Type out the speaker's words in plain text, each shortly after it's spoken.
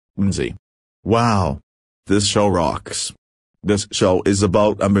Moonzy. Wow. This show rocks. This show is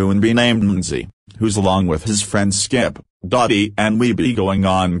about a moonbee named Moonzy, who's along with his friends Skip, Dottie and Weeby going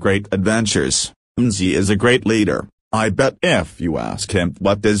on great adventures. Moonzy is a great leader. I bet if you ask him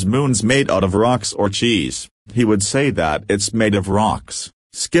what is moons made out of, rocks or cheese, he would say that it's made of rocks.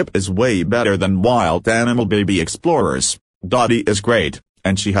 Skip is way better than wild animal baby explorers. Dottie is great,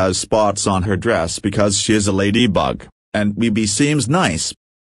 and she has spots on her dress because she is a ladybug, and Weeby seems nice.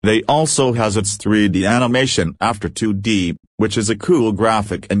 They also has its 3D animation after 2D, which is a cool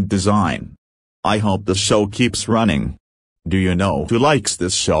graphic and design. I hope the show keeps running. Do you know who likes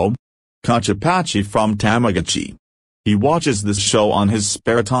this show? Kachipachi from Tamagotchi. He watches this show on his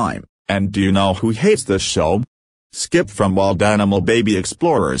spare time. And do you know who hates this show? Skip from Wild Animal Baby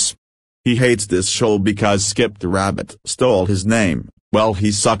Explorers. He hates this show because Skip the Rabbit stole his name. Well,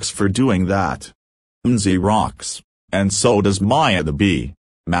 he sucks for doing that. Moonzy rocks. And so does Maya the Bee.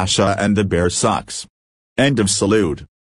 Masha and the Bear sucks. End of salute.